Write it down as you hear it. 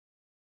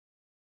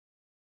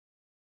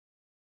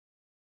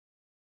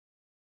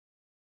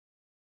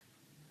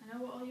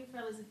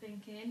fellas are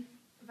thinking,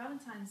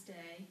 Valentine's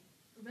Day,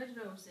 red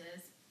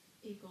roses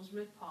equals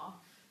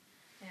rip-off.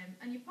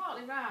 And you're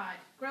partly right.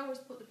 Growers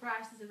put the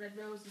prices of red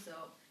roses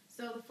up,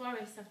 so the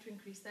florists have to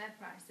increase their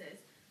prices.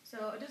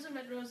 So a dozen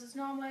red roses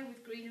normally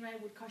with greenery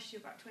would cost you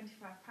about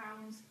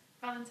 £25.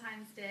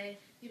 Valentine's Day,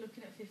 you're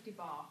looking at 50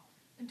 bar.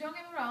 And don't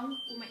get me wrong,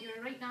 we'll make you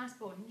a right nice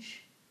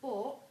bunch,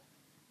 but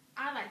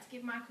I like to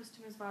give my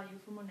customers value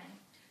for money.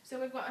 So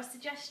we've got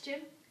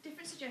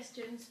different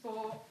suggestions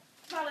for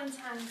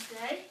Valentine's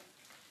Day.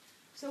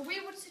 So we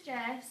would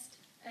suggest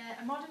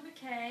a modern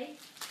bouquet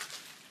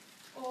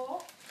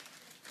or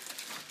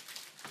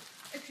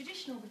a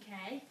traditional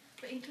bouquet,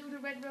 but include a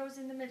red rose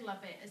in the middle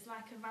of it as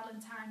like a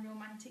Valentine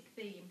romantic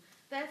theme.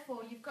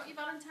 Therefore, you've got your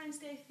Valentine's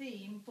Day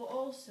theme, but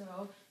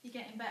also you're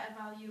getting better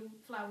value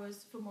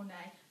flowers for money.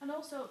 And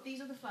also,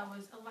 these other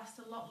flowers will last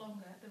a lot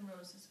longer than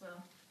roses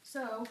will.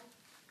 So,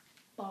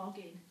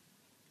 bargain.